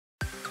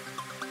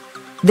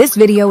This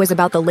video is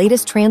about the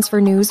latest transfer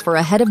news for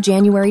ahead of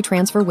January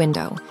transfer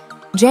window.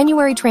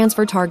 January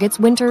transfer targets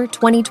winter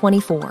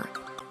 2024.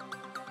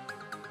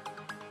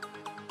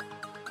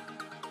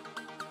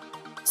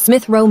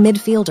 Smith Rowe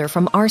midfielder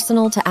from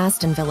Arsenal to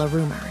Aston Villa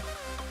rumour.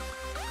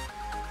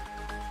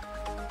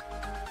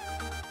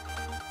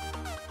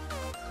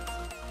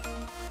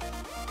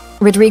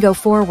 Rodrygo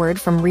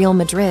forward from Real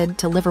Madrid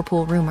to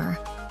Liverpool rumour.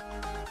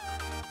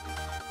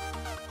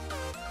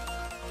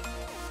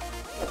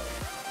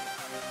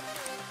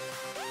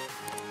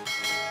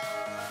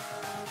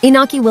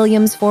 Inaki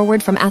Williams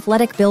forward from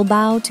Athletic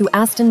Bilbao to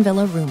Aston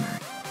Villa rumour.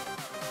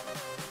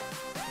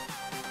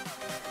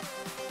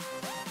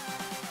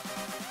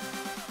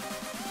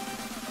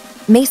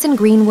 Mason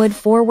Greenwood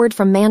forward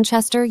from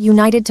Manchester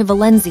United to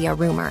Valencia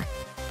rumour.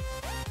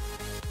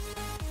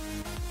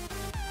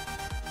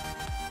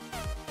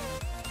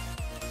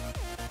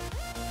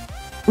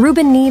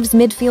 Ruben Neves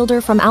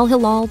midfielder from Al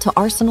Hilal to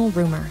Arsenal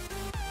rumour.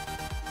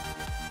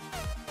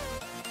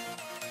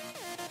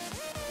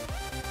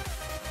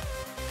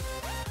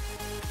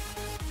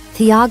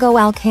 Thiago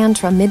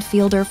Alcantara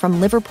midfielder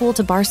from Liverpool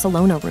to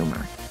Barcelona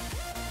rumour.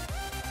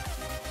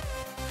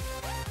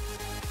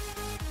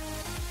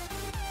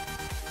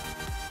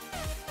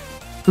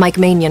 Mike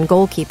Maignan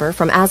goalkeeper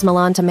from AS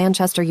Milan to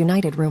Manchester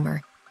United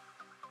rumour.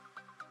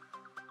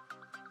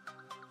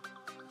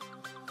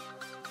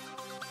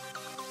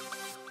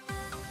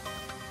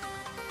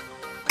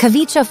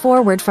 Kavicha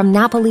forward from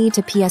Napoli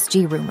to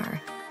PSG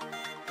rumour.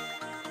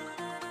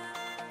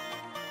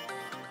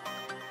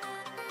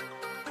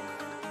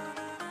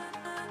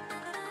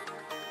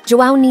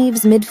 Joao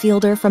Neves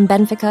midfielder from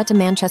Benfica to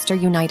Manchester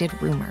United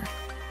rumour.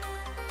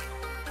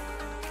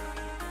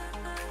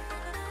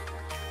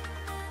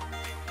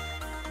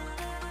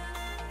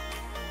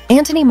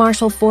 Anthony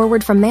Martial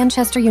forward from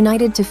Manchester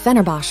United to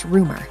Fenerbahce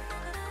rumour.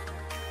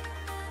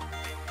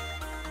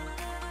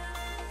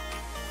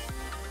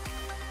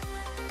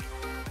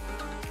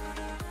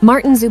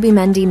 Martin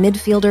Zubimendi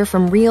midfielder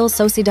from Real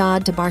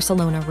Sociedad to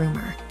Barcelona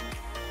rumour.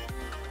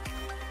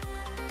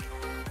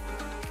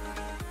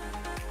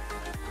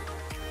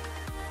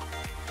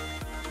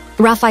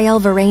 Raphael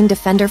Varane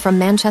defender from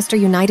Manchester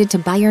United to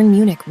Bayern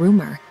Munich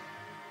rumour.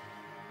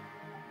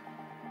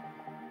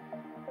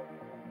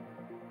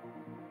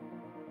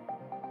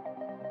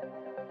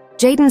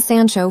 Jadon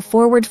Sancho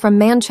forward from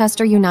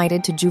Manchester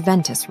United to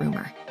Juventus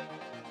rumour.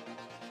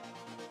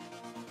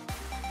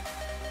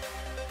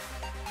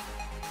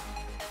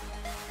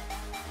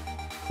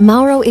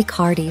 Mauro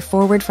Icardi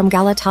forward from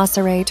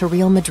Galatasaray to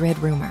Real Madrid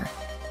rumour.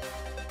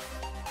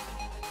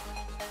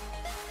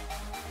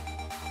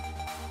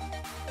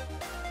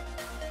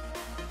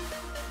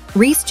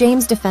 Reece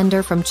James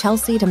defender from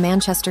Chelsea to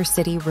Manchester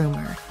City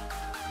rumour.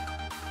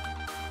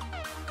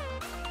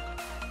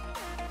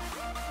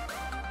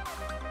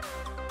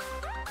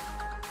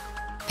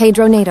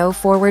 Pedro Neto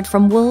forward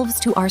from Wolves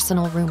to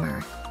Arsenal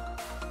rumour.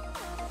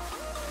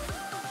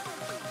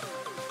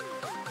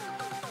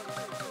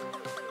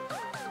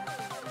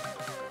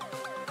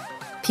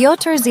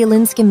 Piotr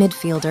Zielinski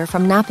midfielder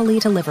from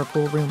Napoli to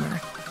Liverpool rumour.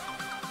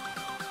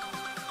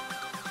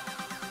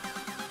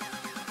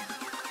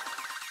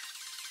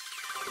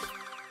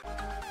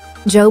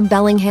 Joe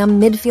Bellingham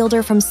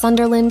midfielder from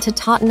Sunderland to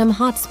Tottenham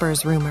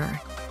Hotspurs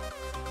rumour.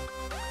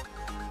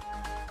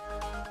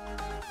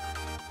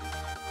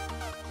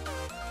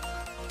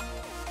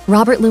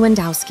 Robert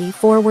Lewandowski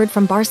forward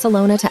from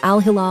Barcelona to Al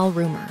Hilal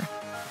rumour.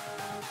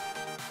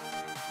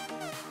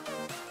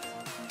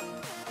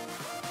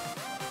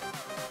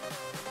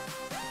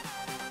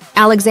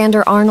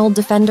 Alexander Arnold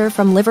defender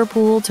from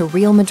Liverpool to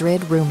Real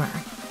Madrid rumour.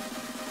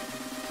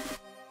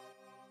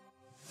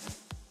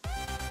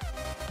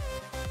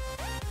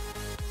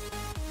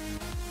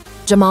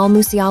 Jamal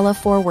Musiala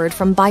forward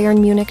from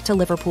Bayern Munich to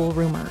Liverpool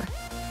rumour.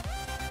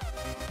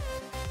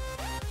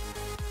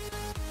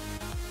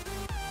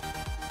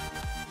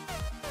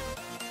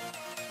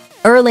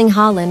 Erling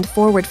Haaland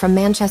forward from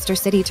Manchester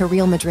City to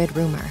Real Madrid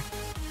rumour.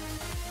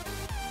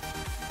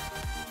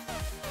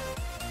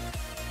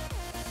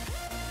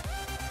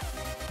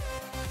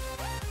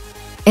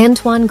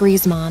 Antoine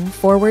Griezmann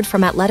forward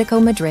from Atletico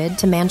Madrid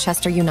to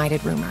Manchester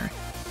United rumour.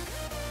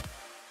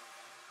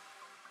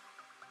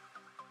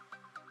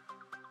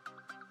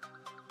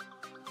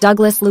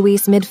 Douglas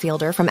Luiz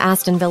midfielder from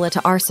Aston Villa to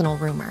Arsenal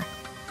rumour.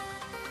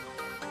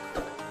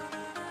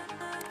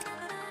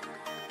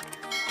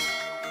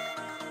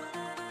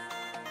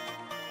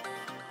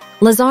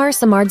 Lazar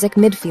Samardžić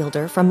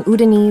midfielder from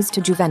Udinese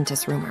to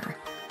Juventus rumour.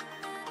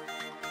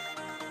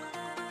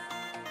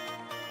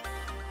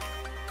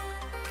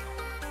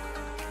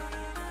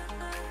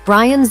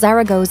 Brian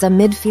Zaragoza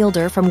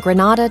midfielder from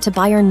Granada to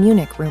Bayern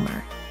Munich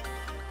rumour.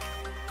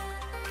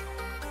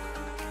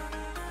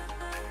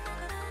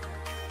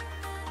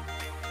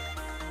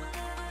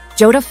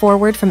 Jota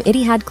forward from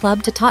Etihad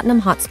club to Tottenham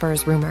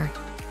Hotspurs rumour.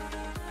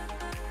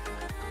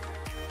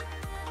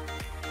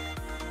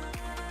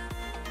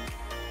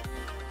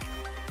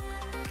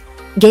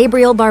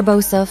 Gabriel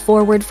Barbosa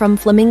forward from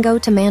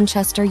Flamengo to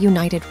Manchester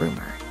United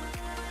rumour.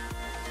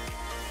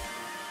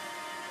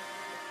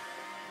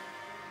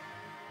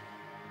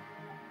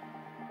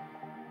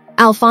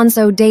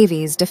 Alphonso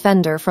Davies,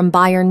 defender from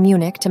Bayern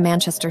Munich to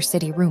Manchester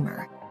City,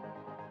 rumour.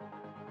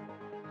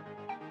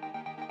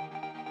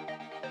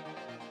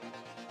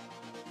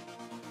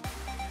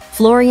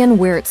 Florian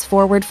Wirtz,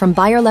 forward from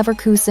Bayer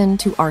Leverkusen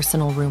to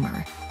Arsenal,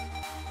 rumour.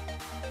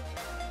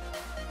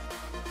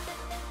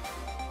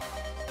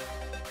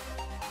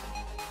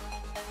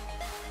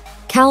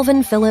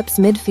 Calvin Phillips,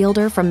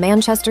 midfielder from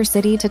Manchester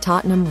City to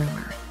Tottenham,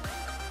 rumour.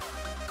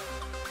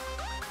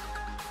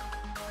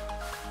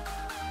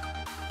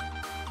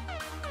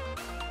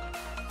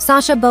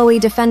 Sacha Boey,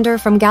 defender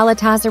from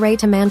Galatasaray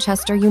to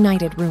Manchester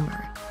United,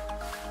 rumour.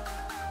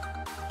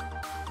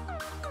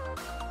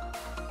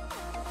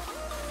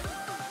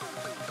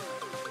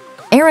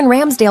 Aaron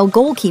Ramsdale,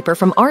 goalkeeper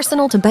from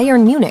Arsenal to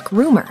Bayern Munich,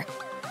 rumour.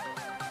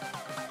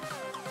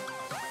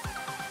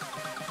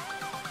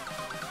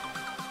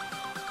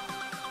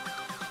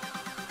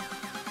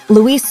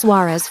 Luis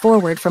Suarez,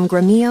 forward from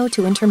Gremio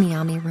to Inter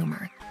Miami,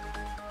 rumour.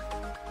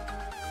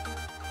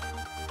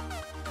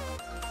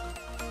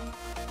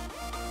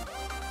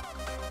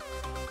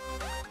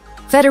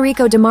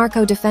 Federico Di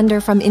Marco, defender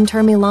from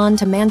Inter Milan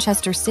to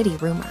Manchester City,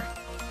 rumour.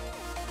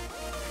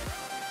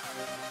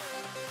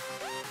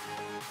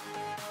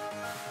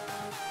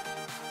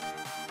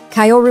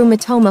 Kaoru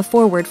Mitoma,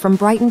 forward from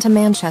Brighton to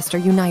Manchester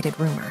United,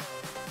 rumour.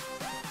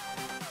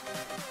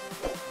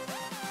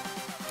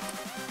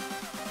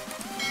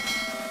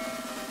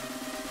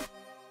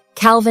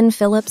 Calvin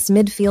Phillips,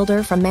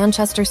 midfielder from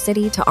Manchester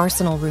City to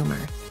Arsenal, rumour.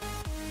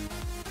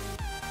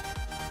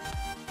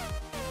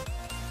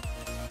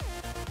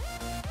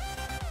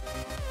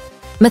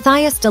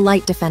 Matthias de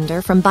Ligt,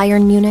 defender from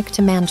Bayern Munich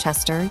to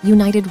Manchester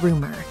United,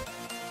 rumour.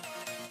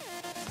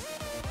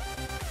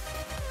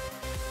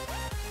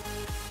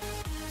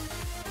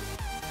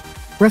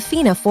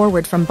 Rafinha,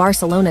 forward from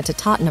Barcelona to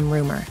Tottenham,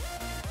 rumour.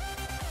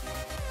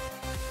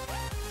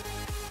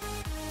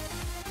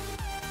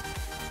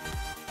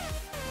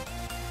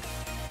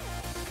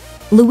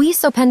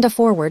 Luis Openda,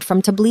 forward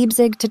from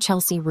Leipzig to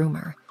Chelsea,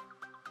 rumour.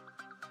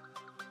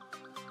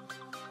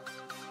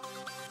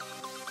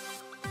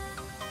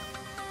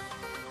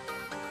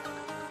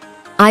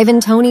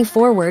 Ivan Toney,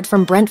 forward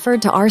from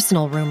Brentford to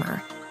Arsenal,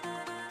 rumour.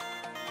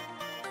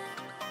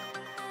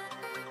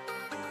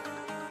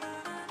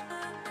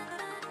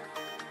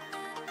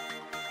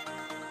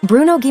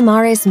 Bruno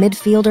Guimaraes,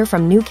 midfielder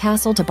from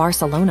Newcastle to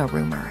Barcelona,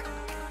 rumour.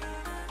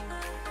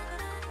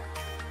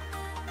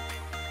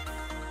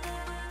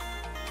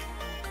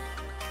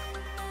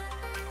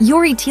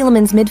 Youri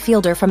Tielemans,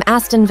 midfielder from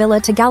Aston Villa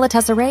to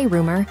Galatasaray,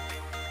 rumour.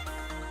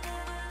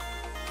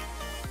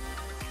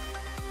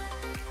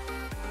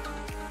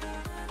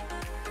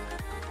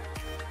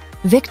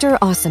 Victor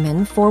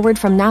Osimhen, forward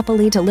from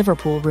Napoli to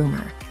Liverpool,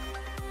 rumour.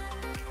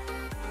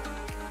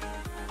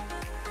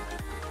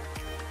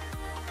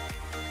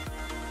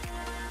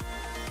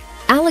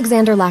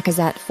 Alexander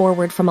Lacazette,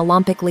 forward from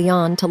Olympique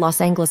Lyon to Los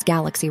Angeles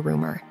Galaxy,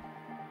 rumour.